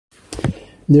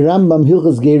The Rambam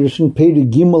Geirushin Peri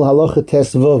Gimel Halacha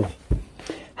Tes Vav.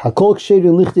 Hakol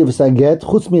Ksherin Lichti V'Saget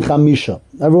Chutz Michamisha.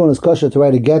 Everyone is kosher to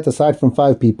write a get aside from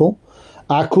 5 people.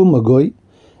 Akum, a goy,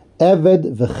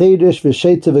 Eved, V'Cheresh,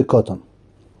 V'Sheita, V'Koton.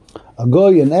 A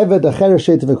goy, an Eved, a Cheresh,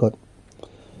 Sheita, V'Koton.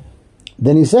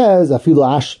 Then he says, Afilu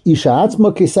Isha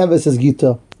Atzma Keseves as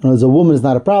Gita. As a woman is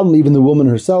not a problem, even the woman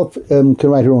herself can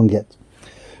write her own get.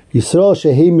 Yisrael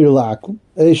Shehemir La'akum,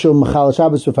 Eisho Mechal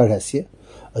Shabbos V'Farhesia.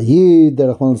 A Yid,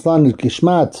 the Rachman Islam is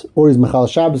Gishmat, or is Mechal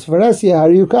Shabbos V'Farhesia,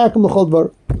 Hariyu Kakum L'chol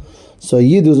Dvar. So a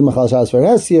Yid who's Mechal Shabbos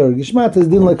V'Farhesia, or Gishmat is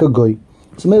din like a goy.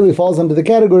 So maybe he falls under the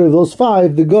category of those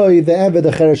 5, the goy, the Eved,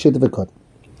 the Cheresh, the V'Kot.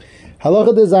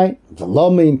 Halacha Dezayin, the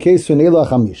Lome in case when Elo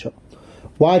HaChamisha.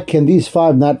 Why can these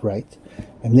 5 not write?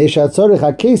 Because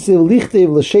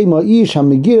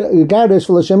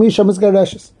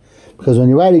when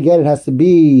you write a get, it has to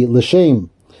be l'shem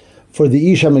for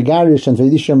the Isha Megarish and for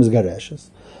the Isha Mezgareshes.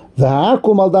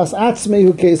 V'ha'akum al das atzmei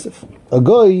hu kesef. A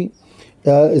goy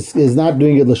is not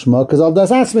doing it l'shma because al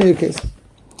das atzmei hu kesef.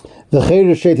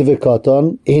 V'cheresh sheit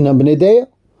v'koton einam b'nei deya.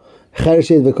 Cheresh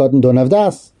sheit v'koton don't have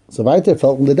das. So weiter,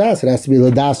 folgt the das. It has to be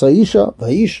l'das ha'isha,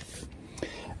 v'hish.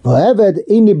 V'eved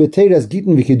eini b'teiras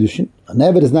gitten v'kiddushin. An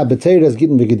Eved is not b'teiras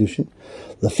gitten v'kiddushin.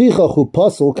 L'fichach hu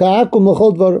posel ka'akum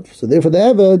l'chol dvarav. So therefore the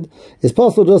Eved is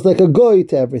posel just like a goy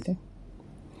to everything.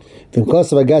 Even if you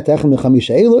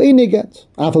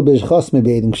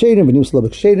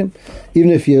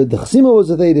the chesima was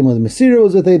with edim or the mesira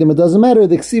was with edim, it doesn't matter.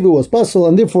 The ksiva was pasul,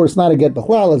 and therefore it's not a get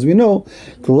b'chlal. As we know,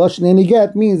 the lashon any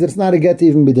get means that it's not a get to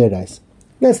even be derais.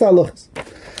 That's the halachas.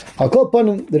 I'll call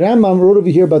upon the Rambam wrote over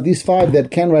here about these 5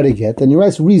 that can write a get, and he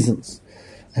writes reasons.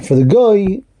 And for the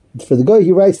goy,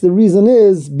 he writes the reason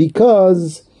is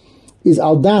because is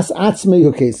al das atzmei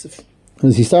hu kesef.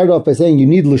 As he started off by saying you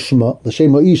need Lishmah,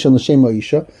 L'shem Isha and L'shem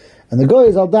Isha, and the guy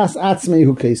is al das atzmei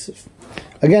hu kesef.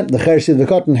 Again, the Cheresh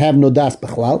v'Koton have no das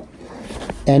b'chlal,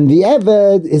 and the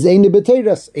Eved is eine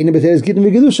b'teiras. Eine b'teiras gitten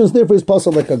v'gedushins, therefore is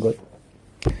possible like a goy.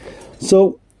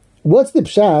 So, what's the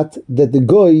pshat that the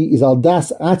goy is al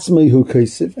das atzmei hu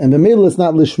kesef, and the middle is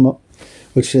not Lishmah?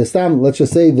 Which let's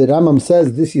just say that Rambam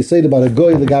says this. You say about a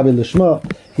goy l'gabe Lishmah.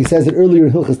 He says it earlier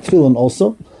in Hilchas Tefillin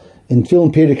also, in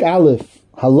Tefillin Perek Aleph.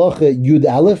 Halacha Yud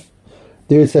Aleph.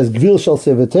 There it says Gvil shel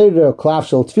sevetera, Klaf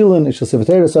shel Tefillin, shel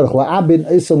sevetera sarach la'abin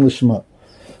esan lishma.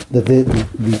 That the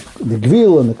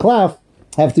Gvil and the Klaf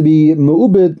have to be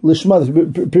me'ubed lishma,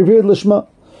 prepared lishma.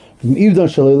 Ibdan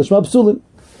shalei lishma psulin.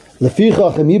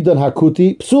 Lefichach ibdan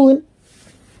hakuti psulin.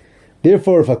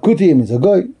 Therefore, if hakuti means a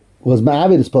goy was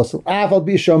ma'abed is possible. Afal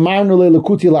bi shamarnu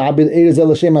le'lekuti la'abed eres el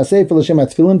Hashem ha'sefer Hashem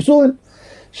ha'tefillin psulin.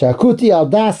 Shakuti al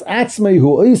das atzmei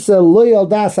hu oisa loy al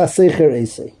das hasecher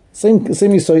eisei. Same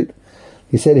yisoid.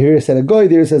 He said here, he said a goy,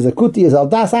 there it says a kuti is al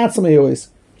das atzmei hu oisa.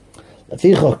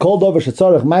 Lefichach kol dover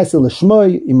shetzorach ma'aseh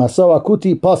l'shmoi imaso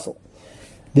akuti posel.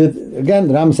 Again,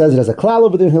 the Ram says it has a klal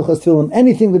over there in Hilchas Tefillin.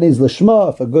 Anything that needs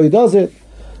l'shma, if a goy does it,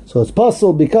 so it's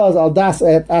posel because al das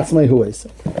atzmei hu oisa.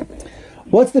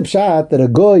 What's the pshat that a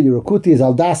goy or a kuti is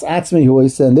al das atzmei hu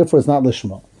oisa and therefore it's not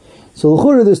l'shma? So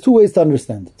l'chura, there's 2 ways to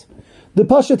understand it. The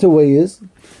Pashata way is,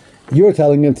 you're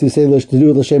telling him to say to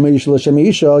do l'shem Isha, l'shem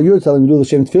Isha. You're telling him to do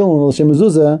l'shem Tefillin, l'shem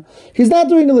Mezuzah. He's not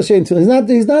doing it l'shem Tefillin.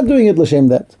 He's not doing it l'shem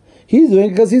that. He's doing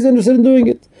it because he's interested in doing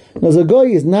it. Now, the guy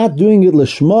is not doing it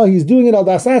l'shma. He's doing it al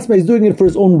das atzmei. He's doing it for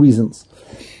his own reasons.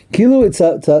 Kilu,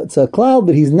 it's a cloud,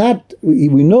 but he's not. We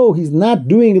know he's not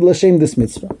doing it l'shem this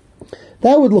mitzvah.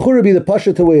 That would l'chura be the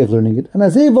Pashata way of learning it. And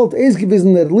as Evelt is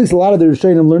given that at least a lot of the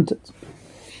Rishonim learned it.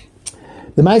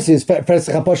 The Maaseh is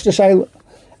Shaila.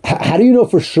 How do you know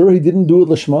for sure he didn't do it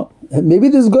l'shma? Maybe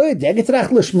this goy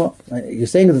degetrach l'shma. You're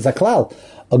saying that it's a klal.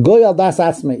 A goy al das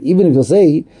atzmei. Even if you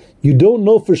say you don't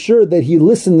know for sure that he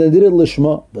listened and did it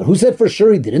l'shma, but who said for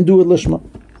sure he didn't do it l'shma?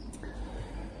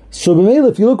 So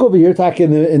if you look over here, in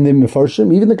the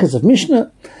Mefarshim, even the Kesef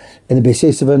Mishnah and the Beis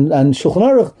Yosef and Shulchan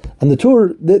Aruch and the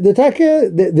Tur, they're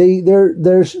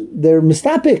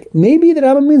mistapik. Maybe the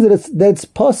Rambam means that that's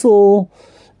puzzle.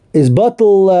 Is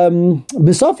batal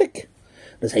misafik?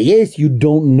 They say yes, you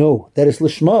don't know that it's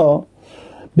lishma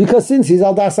because since he's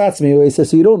al das atzmei, he says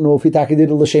so you don't know if he did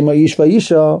it l'shem ish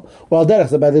va'isha or al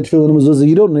derech by the tefillin mezuzah.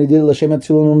 You don't know he did it l'shem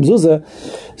tefillin mezuzah.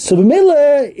 So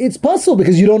b'mela it's possible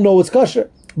because you don't know it's kosher,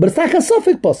 but it's not a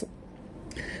suffik possible.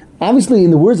 Obviously,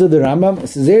 in the words of the Rambam,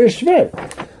 it's very shver.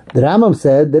 The Rambam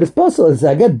said that it's possible. It's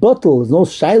a get bottle. There's no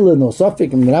shaila, no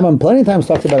suffik. And the Rambam plenty of times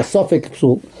talks about a suffik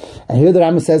psul, and here the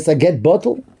Rambam says it's a get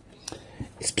bottle.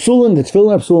 It's psulin, the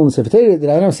tefillin are psulin, the sefer. The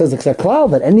Rambam says it's a klal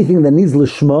that anything that needs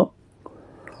lishma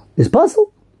is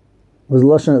puzzle. was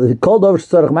lashon. He called over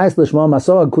tzarich ma'is lishma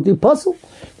maso akuti pasul.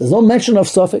 There's no mention of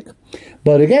suffix,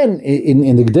 but again,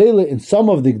 in the Gdele, in some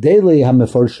of the Gdele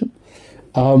hamefarshim,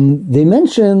 they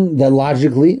mention that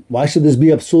logically, why should this be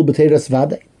a psul b'teiras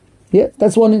vade? Yeah,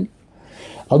 that's one.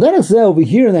 Al derech zeh over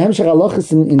here in the Hemshech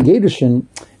Halachos in Geirushin,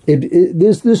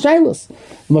 there's shaylos.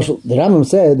 The Rambam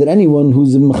said that anyone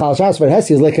who's in Mechal Shas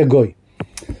Verhesi is like a goy.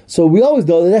 So we always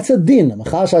know that that's a din.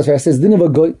 Mechal Shas Verhesi is din of a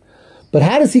goy. But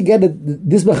how does he get it?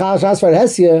 This Mechal Shas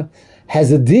Verhesi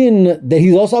has a din that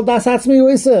he's also al das atzmi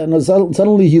yoisa, and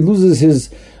suddenly he loses his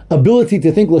ability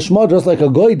to think Lishmah just like a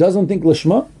goy doesn't think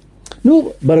Lishmah.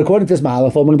 No, but according to this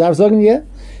Mahalach, yeah.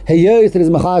 Hey, it is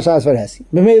Mechal Shas Verhesi.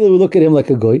 Memela, we look at him like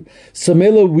a goy. So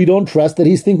Mela, we don't trust that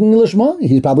he's thinking Lishmah.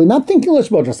 He's probably not thinking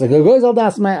Lishmah, just like a goy is al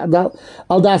das atzmi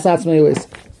yoisa.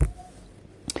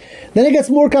 Then it gets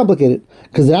more complicated,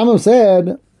 because the Rambam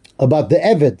said about the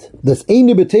Eved, that's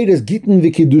Eini B'Teiras Gittin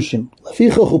V'Kiddushin.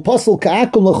 Laficha Hu Pasol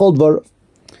Ka'akum L'Chol Dvarav.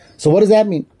 So what does that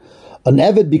mean? An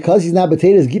Eved, because he's not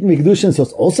B'Teiras Gittin V'Kiddushin, so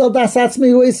it's also das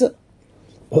atzmi yoisa.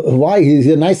 Why? He's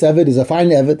a nice Eved, he's a fine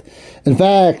Eved. In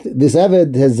fact, this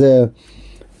Eved has an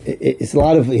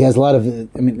Eved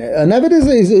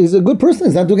is a good person,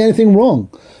 he's not doing anything wrong.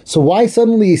 So why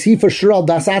suddenly is he for sure al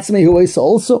das atzmi yoisa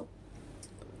also?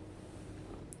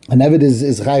 An Eved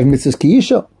is chayiv mitzvahs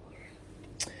ki'isha.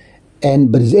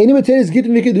 But his Eini B'Teiras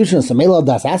Gittin V'Kiddushin, so Mela al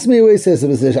das atzmi yoisa, so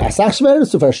it's asach schwer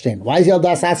zu verstehen. Why is he al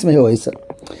das atzmi yoisa?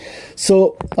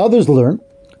 So others learn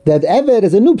that Eved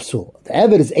is a new psul. The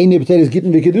Eved is Eini B'Teiras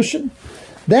Gittin V'Kiddushin.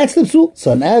 That's the psul.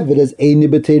 So an Eved is Eini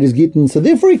B'Teiras Gittin, so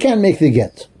therefore he can't make the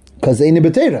get, because Eini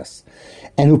B'Teiras.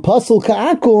 And who pasul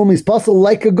ka'akum is pasul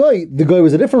like a goy. The goy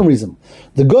was a different reason.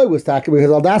 The goy was talking because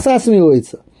al das atzmi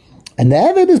yoisa. And the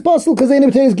Eved is pasul because Eini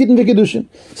B'Teiras Gittin V'Kiddushin.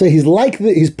 So he's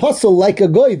pasul like a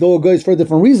goy, though a goy is for a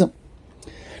different reason.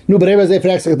 No, but everybody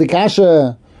says the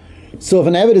kasha. So if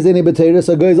an Eved is Eini B'Teiras,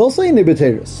 a goy is also Eini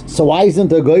B'Teiras. So why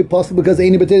isn't a goy pasul because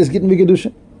Eini B'Teiras Gittin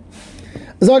V'Kiddushin?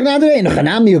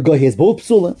 A goy has both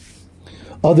psulim.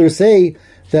 Others say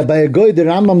that by a goy the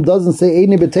Rambam doesn't say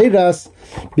Eini B'Teiras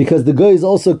because the goy is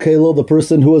also kelo, the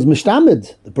person who was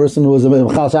mishtamid, the person who was a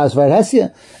Mechal Shas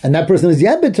Verhesi, and that person is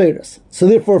yet B'Teiras. So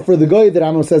therefore, for the goy, the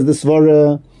Rambam says this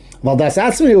for val das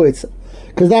atzmi yoisa,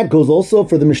 because that goes also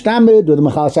for the mishtamid or the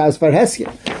Mechal Shas Verhesi.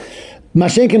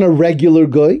 Mashenkin, a regular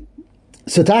goy,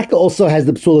 so Taka also has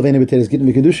the psul of Eini B'Teiras Gittin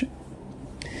V'Kiddushin.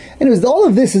 Anyways, all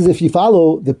of this is if you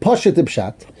follow the Pashat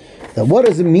Pshat. That what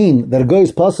does it mean that a goy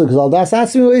is pasuk because al das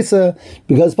atzmi yoisa,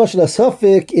 because Pashat a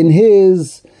suffix in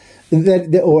his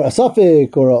or a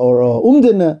suffix or a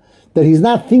umdina, that he's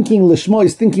not thinking Lishmah,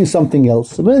 he's thinking something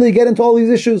else. So when they get into all these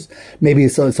issues, maybe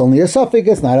it's only a suffix,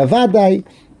 it's not a vadai.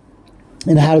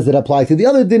 And how does it apply to the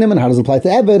other dinim, and how does it apply to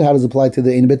Eved, how does it apply to the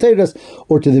Eini B'Teiras,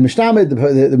 or to the Mishtamid, the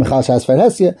Mechal Shas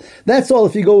Verhesi? That's all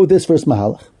if you go with this first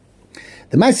Mahalach.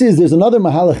 The Maaseh is there's another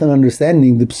Mahalach in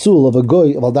understanding the psul of a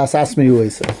goy of al das atzmi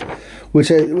yoisa, which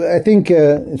I think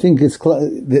it's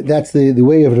that's the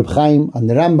way of Reb Chaim and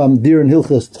the Rambam Dir and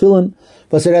Hilchas Tefillin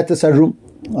Vaseret Sarum.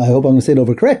 I hope I'm going to say it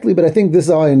over correctly, but I think this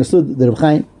is how I understood the Reb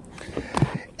Chaim,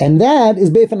 and that is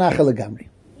Beifanacha Legamri,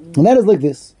 and that is like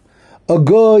this: a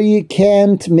goy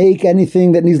can't make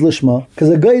anything that needs lishma, because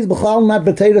a goy is b'chal not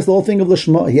b'teiras the whole thing of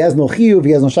lishma. He has no chiyuv,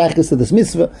 he has no shaychus to this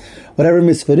mitzvah, whatever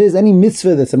mitzvah it is. Any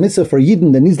mitzvah that's a mitzvah for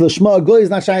yidden that needs lishma, a goy is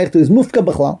not shaych to his mufka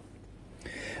b'chal.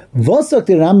 Vosok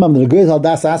the Rambam the goy al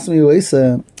das atzmi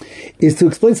yoisa is to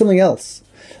explain something else.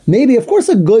 Maybe, of course,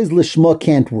 a goy's lishma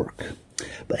can't work,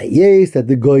 but yes, that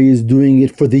the goy is doing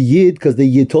it for the yid because the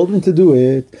yid told him to do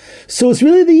it. So it's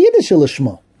really the yiddish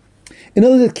lishma. In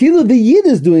other words, the yid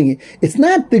is doing it. It's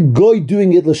not the goy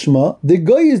doing it l'shma. The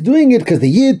goy is doing it because the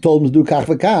yid told him to do kach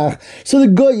v'kach. So the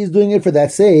goy is doing it for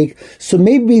that sake. So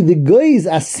maybe the goy's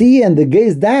asi and the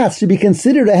goy's das should be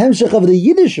considered a hemshech of the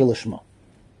yiddish l'shma.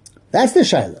 That's the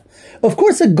shaila. Of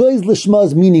course, a goy's l'shma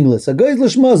is meaningless. A goy's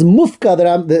l'shma is mufka.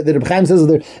 The Reb Chaim says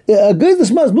there. A goy's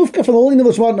l'shma is mufka from the holy name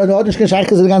of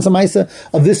l'shma.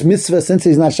 Of this mitzvah, since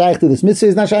he's not shaykh to this mitzvah,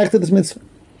 he's not shaykh to this mitzvah.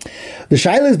 The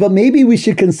shaila is, but maybe we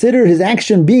should consider his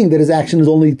action being that his action is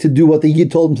only to do what the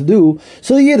yid told him to do.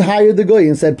 So the yid hired the goy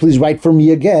and said, "Please write for me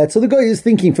a get." So the goy is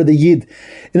thinking for the yid.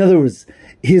 In other words,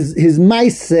 his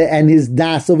maise and his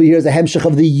das over here is a hemshech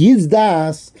of the yid's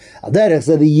das. Al derech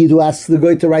said the yid who asks the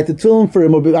goy to write the tefillin for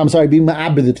him, or, I'm sorry, be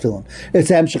ma'abed the tefillin. It's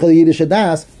a hemshech of the yiddish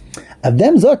das.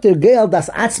 Avdem zoter goy al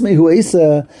das atzmei hu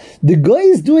isa. The goy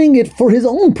is doing it for his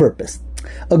own purpose.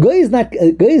 A goy's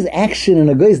action and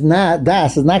a goy's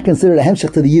das is not considered a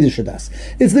hemshech to the Yiddish das.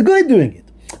 It's the goy doing it.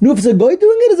 No, if it's a goy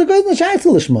doing it, it's a goy's nashayach to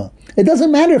lishma. It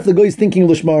doesn't matter if the goy is thinking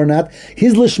lishma or not.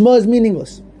 His lishma is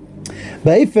meaningless.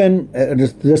 But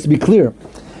just to be clear,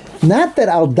 Not that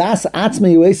al das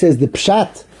atzmei yoisa is the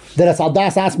pshat, that it's al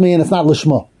das atzmei and it's not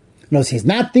lishma. No, he's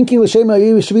not thinking l'shem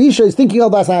ha'isha, he's thinking al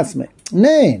das atzmei.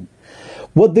 No.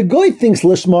 What the goy thinks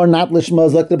lishma or not lishma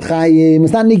is like the b'chayim,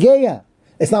 it's not nigeya.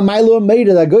 It's not Milo or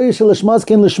Meida. The goy shel lishma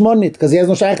can lishmonit, because he has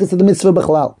no shaykhis to the mitzvah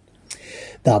b'chlal.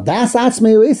 The das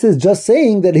atzmei yoisa is just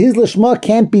saying that his lishma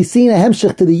can't be seen a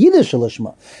hemshech to the Yiddish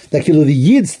lishma. That the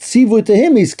Yid's tzivu to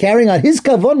him, he's carrying out his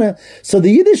kavana, so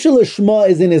the Yiddish lishma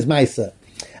is in his maisa.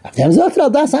 It's not a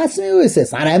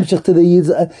hemshech to the Yid's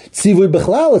tzivu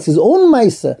b'chlal, it's his own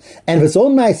maisa. And if it's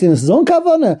own maisa and it's his own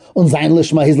kavana, und sein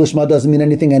lishma, his lishma doesn't mean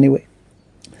anything anyway.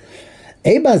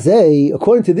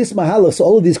 According to this mahalach, so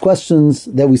all of these questions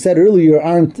that we said earlier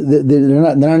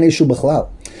they're not an issue b'chlal.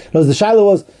 Because the shaila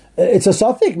was, it's a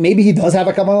suffix. Maybe he does have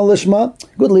a kavanah lishma.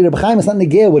 Good, leader b'chaim is not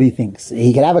negay what he thinks.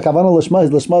 He can have a kavanah lishma.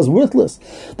 His lishma is worthless.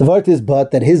 The word is,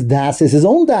 but that his das is his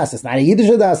own das. It's not a Yiddish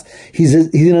das. He's an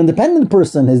independent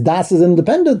person. His das is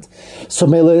independent. So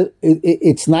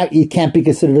it's not. It can't be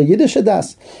considered a Yiddish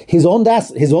das. His own das,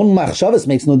 his own machshavas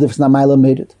makes no difference. Not Mila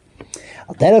made it.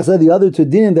 Al-Terach said the other two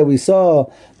din that we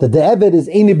saw, that the Eved is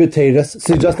Eini B'Teiras,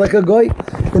 so just like a Goy.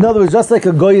 In other words, just like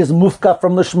a Goy is Mufka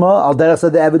from Lishma, Al-Terach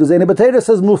said the Eved is Eini B'Teiras,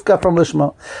 is Mufka from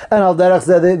Lishma. And Al-Terach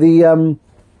said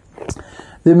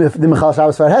the Michal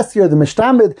Shabbos Far Hester, the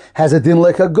Mishtamid, has a din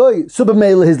like a Goy.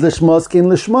 Subamela his Lishma skin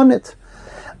Lishmonit.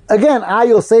 Again,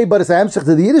 you'll say, but it's a hemshech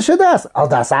to the Yiddish das. Al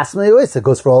das asmei yois. It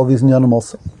goes for all these nyanim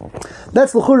also.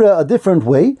 That's l'chura a different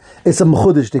way. It's a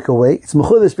mechudish dika way. It's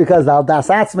mechudish because al das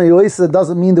asmei yois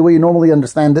doesn't mean the way you normally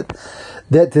understand it.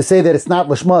 That to say that it's not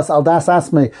lishmas al das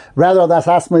asmei, rather al das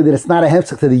asmei that it's not a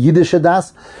hemshech to the Yiddish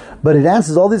das. But it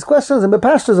answers all these questions, and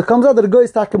b'pashtas it comes out that a goy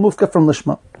is taka mufka from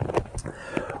lishma.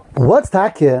 What's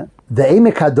taka? The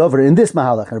emek hadover in this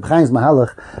mahalach, Reb Chaim's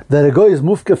mahalach, that a goy is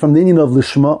mufka from the inyan of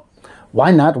lishma.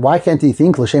 Why not? Why can't he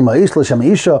think l'shem ha'ish, l'shem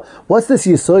ha'isha? What's this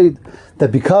yisoid that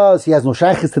because he has no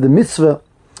shaykhis to the mitzvah,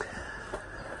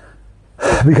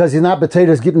 because he's not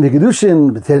b'teiras gittin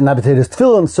v'kedushin, not b'teiras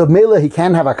tefillin, so mela he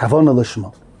can have a kavona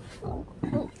l'shma.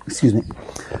 Excuse me.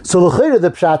 So l'chayra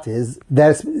the pshat is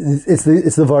that it's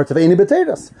the vart of eini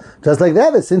b'teiras. Just like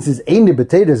that, since he's eini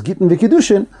b'teiras gittin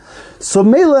v'kedushin, so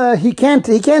mela he can't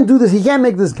do this. He can't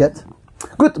make this get.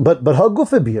 Good, but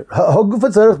hagufa beer, hagufa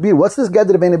tzarech beer. What's this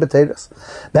gather of any potatoes?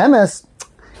 Bemes,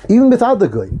 even without the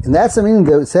goy, and that's the meaning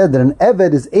that it said that an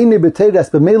eved is any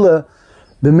potatoes.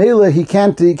 B'mela he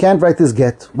can't write this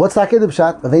get. What's that kind of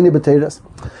pshat of any potatoes?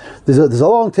 There's a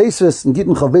long tesis in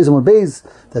Gittin Chav Beis Amud Beis.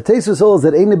 The tesis holds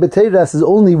that any potatoes is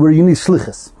only where you need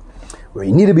shlichus, where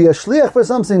you need to be a shliach for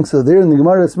something. So there in the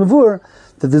Gemara it's mavur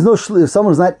that there's no shliach. If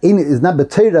someone is not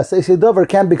potatoes, they say davar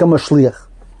can't become a shliach.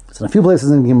 It's in a few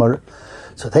places in the Gemara.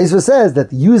 So Taisva says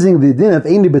that using the din of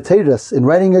Eini B'Teiras in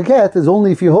writing a get is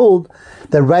only if you hold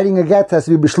that writing a get has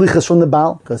to be b'shlichus from the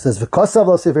Baal, because it says v'kosav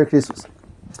lo sefer Christus.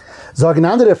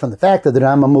 Zognandere from the fact that the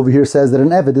Rambam over here says that an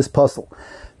Eved is puzzle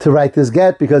to write this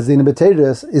get because the Eini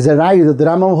B'Teiras is a raya that the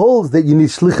Rambam holds that you need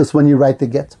shlichus when you write the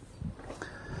get.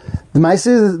 The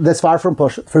Maaseh that's far from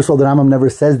Poshet. First of all, the Rambam never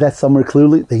says that somewhere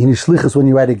clearly that you need shlichus when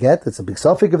you write a get. It's a big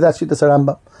suffix if that's Shittas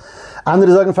Rambam. Andere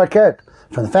Zogen verkehrt.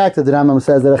 From the fact that the Rambam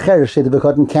says that a cheresh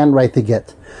Sheti can't write the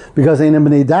get because Einam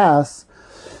B'nei Das.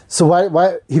 So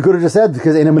why he could have just said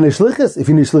because Einam B'nei Shlichus. If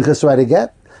you need Shlichus to write a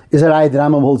get, is that the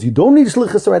Rambam holds you don't need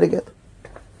Shlichus to write a get?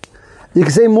 You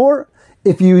can say more.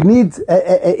 If you need,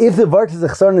 if the vart is a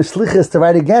chesar and Shlichus to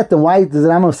write a get, then why does the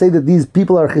Rambam say that these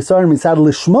people are chesar and mitzad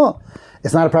Lishma?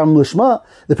 It's not a problem Lishma.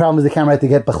 The problem is they can't write the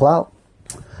get b'chlal.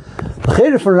 The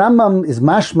cheresh for Rambam is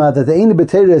mashma that the Eini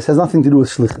B'Teiras has nothing to do with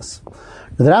Shlichus.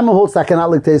 The Rambam holds that cannot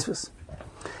like Teisvus.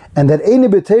 And that Eini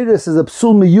B'Teiras is a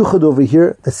psul miyuchad over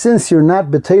here, that since you're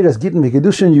not B'Teiras gittin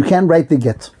v'kedushin, you can't write the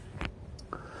get.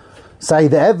 Say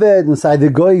the Eved and say the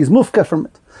Goy is mufka from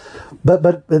it.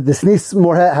 But this needs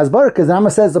more has barak, because the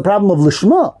Rambam says the problem of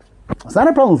Lishma. It's not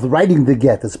a problem with writing the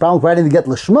get, it's a problem with writing the get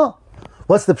Lishma.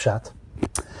 What's the pshat?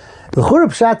 The chura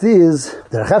pshat is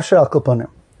the Rachav Shar al Koponim,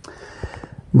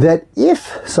 that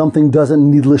if something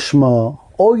doesn't need Lishma,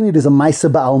 all you need is a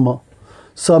Maisa Ba'alma.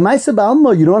 So a Maisa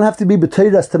Ba'alma, you don't have to be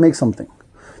B'Teiras to make something.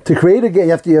 To create a get,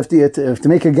 you have to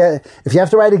make a get. If you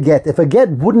have to write a get, if a get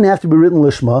wouldn't have to be written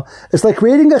Lishma, it's like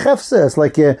creating a chefse. It's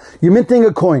like you're minting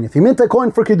a coin. If you mint a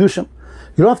coin for Kedushin,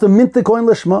 you don't have to mint the coin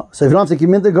Lishma. So if you don't have to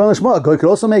mint the coin Lishma, a guy could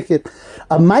also make it.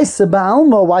 A Maisa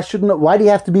Ba'alma, why do you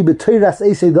have to be B'Teiras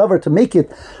Eisei Davar to make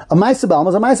it? A Maisa Ba'alma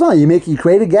is a Maisa Ba'alma. You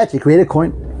create a get, you create a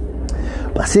coin.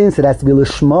 But since it has to be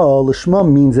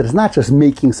Lishma means that it's not just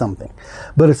making something,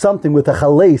 but it's something with a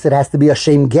chales. It has to be a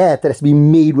shem get. It has to be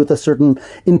made with a certain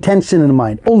intention in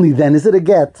mind. Only then is it a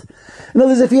get. In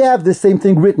other words, if you have the same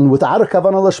thing written without a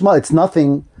kavanah Lishma, it's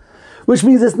nothing. Which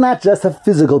means it's not just a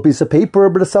physical piece of paper,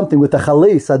 but it's something with a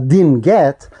chales, a din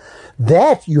get,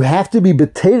 that you have to be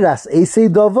beteras esei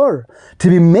davar, to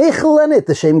be mechel on it,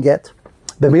 the shem get.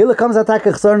 B'meila comes attack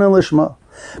chsarna and lishma.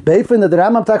 Beifin that the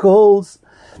Rambam Taka holds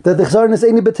that the chsarna is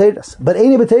any beteras, but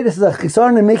any beteras is a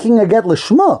chsarna making a get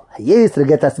lishma. Yes, the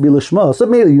get has to be lishma. So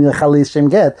maybe you need a chales shem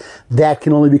get that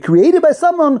can only be created by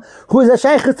someone who is a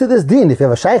shaykhis to this din. If you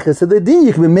have a shaykhis to the din,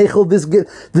 you can be mechel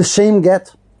this shem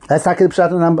get. That's not the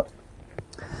pshat and Rambam.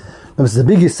 It's the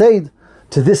big yisaid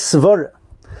to this svara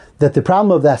that the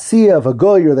problem of the asiyah of a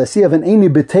goy or the asiyah of an any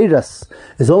beteras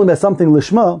is only by something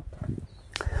lishma.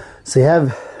 So you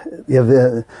have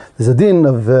there's a din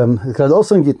of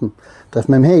also in Gittin, Daf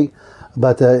Mem Hey,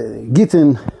 but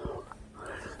Gittin,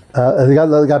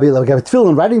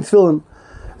 tefillin, writing tefillin.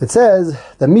 It says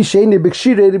that misheini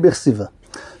b'kshirei b'chsiva,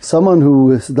 someone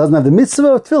who doesn't have the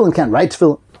mitzvah of tefillin can't write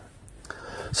tefillin.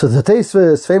 So the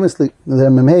Teisva is famously, the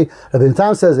Mem Hey, Rabbi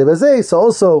Tam says so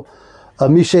also a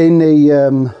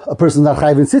person not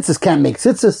chayv in tzitzis can't make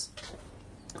tzitzis.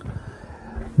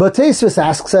 But Teisva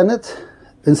asks on it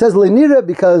and says leinira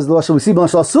because we see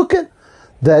sukkah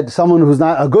that someone who's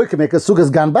not a goy can make a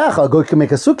sukkah's ganbach, a goy can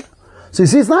make a sukkah. So you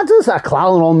see, it's not just a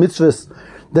klal and all mitzvahs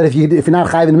that if you're not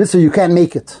chayv in the mitzvah you can't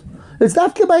make it. It's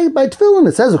dafke by tefillin.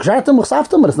 It says ukshartam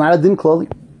uchsaftam, but it's not a din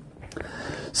klali.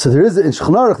 So there is in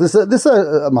Shulchan Aruch this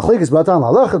machlekes b'atan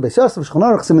halacha beis Yosef Shulchan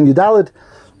Aruch siman Yudalet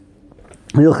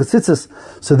Hilchos Tzitzis.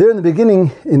 So there in the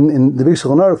beginning in the big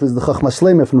Shulchan Aruch is the Chachma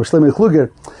Shleimah from Shleimah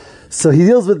Kluger. So he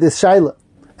deals with this shaila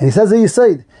and he says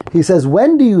he says,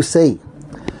 when do you say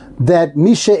that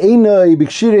misha einai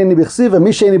b'kshirei b'chsiva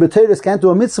misha einai b'teres can't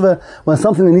do a mitzvah when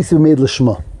something that needs to be made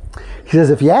lishma? He says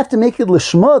if you have to make it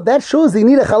lishma, that shows that you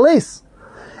need a chales.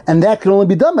 And that can only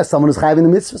be done by someone who's chayv in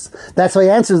the mitzvahs. That's why he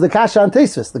answers the kasha on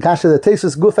Teisvus. The kasha that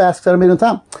Teisvus Guf asks on Rabbeinu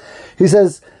Tam. He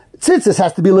says, tzitzis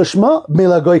has to be lishma,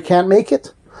 mila goy can't make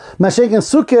it. Mashek and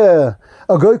sukkah,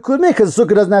 a goy could make, because the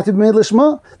sukkah doesn't have to be made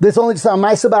lishma. That's only just a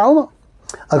ma'isa ba'alma.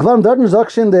 Akvam Darden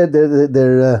Zakshin,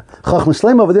 their Chachma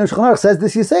Shleim over there in Shulchan Aruch says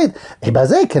this, you say it,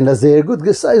 Ebazei canazeh good,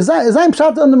 Zayim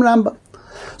Pshat on the Rambam.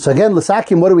 So again,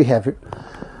 L'sakim, what do we have here?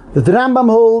 That the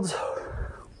Rambam holds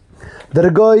that a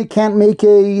guy can't make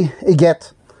a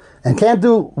get and can't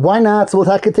do. Why not? So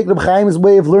we'll take Reb Chaim's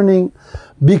way of learning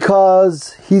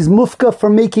because he's mufka for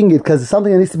making it because it's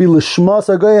something that needs to be lishma.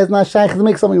 So a guy has not shaykh to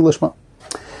make something lishma.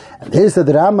 And here's the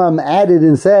Rambam added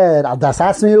and said al das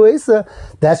asmi uesa.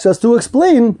 That's just to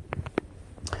explain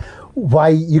why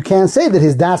you can't say that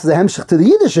his das is a hemshech to the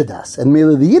Yiddish das, and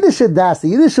merely the Yiddish das, the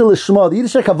Yiddish lishma, the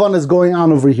Yiddish kavan is going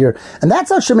on over here, and that's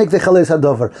how should make the chales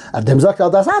hadover. Adem zok al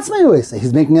das atzmei uesa.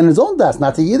 He's making in his own das,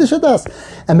 not the Yiddish das,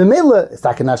 and memela it's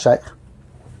not shaykh.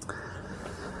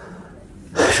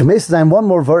 Shemeis zayin one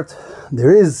more word.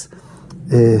 There is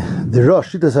the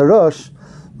Rosh, Shitas HaRosh,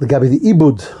 the gabi the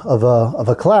ibud of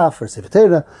a klaf or sefer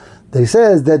Torah, that he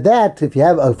says that if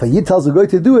a Yid tells a guy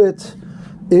to do it,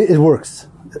 it works.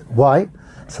 Why?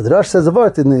 So the Rosh says a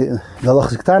word in the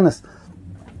Halachas Ketanis.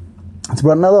 It's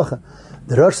brought in Halacha.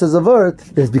 The Rosh says a word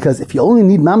is because if you only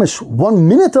need mamish 1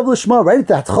 minute of Lishma, right at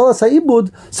the Hatchalas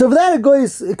HaIbud, so for that a guy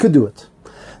could do it.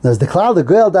 There's the cloud, the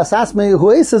Goel Das Asmei,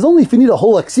 who says only if you need a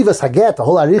whole Aksivas Haget, a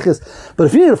whole Arichis, but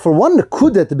if you need it for one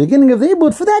Nakud at the beginning of the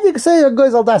Ibud, for that you can say a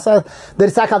Goel Al Das, that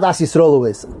it's Akal Das Yisrael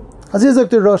always. As he's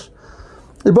the Rosh.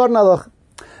 It's brought in Halacha.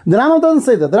 The Rambam doesn't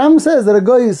say that. The Rambam says that a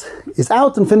guy is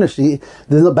out and finished. By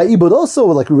Ibud also,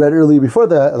 like we read earlier before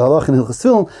the Halach in Hilchos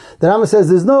Tefillin, the Rambam says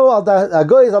there's no a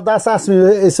guy is al das asmi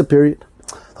is a period.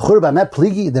 The Churban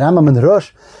Pligi, the Rambam and the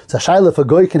Rosh, it's a shayla if a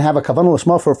guy can have a kavanah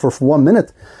lishma for 1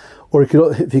 minute, or if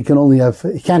he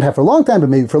can't have for a long time, but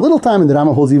maybe for a little time, and the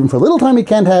Rambam holds even for a little time he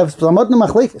can't have.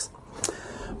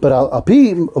 But I'll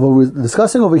be what we're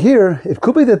discussing over here. It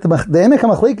could be that the emek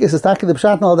hamachlekes is taki the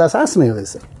pshat al das asmi.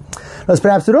 As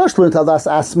perhaps the Rosh learned al das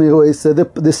asmi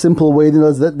this simple way that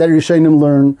Rishonim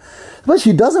learn, but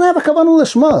she doesn't have a kavanah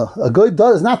lishma. A guy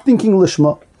is not thinking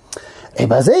lishma.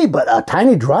 But a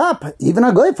tiny drop, even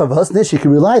a guy for Vasnish, she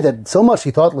can rely that so much he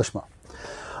thought lishma.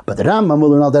 But the Rambam will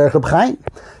learn al derech Reb Chaim.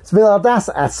 Al das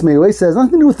asmi says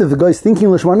nothing to do with if the guy's thinking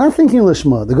lishma or not thinking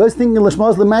lishma. The guy's thinking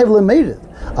lishma is l'mayv made it.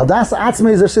 Al das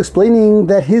asmi is just explaining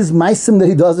that his meisim that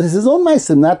he does is his own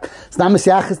meisim, it's not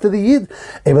mesiachis to the yid.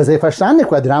 Ebazei verstandig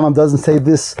why the Rambam doesn't say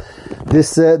this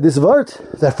word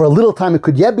that for a little time it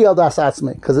could yet be al das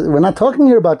asmi, because we're not talking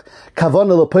here about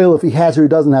kavanah l'poil if he has or he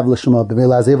doesn't have lishma.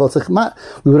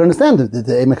 We would understand the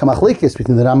emek hamachlekes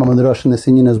between the Rambam and the Rosh in this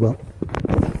union as well.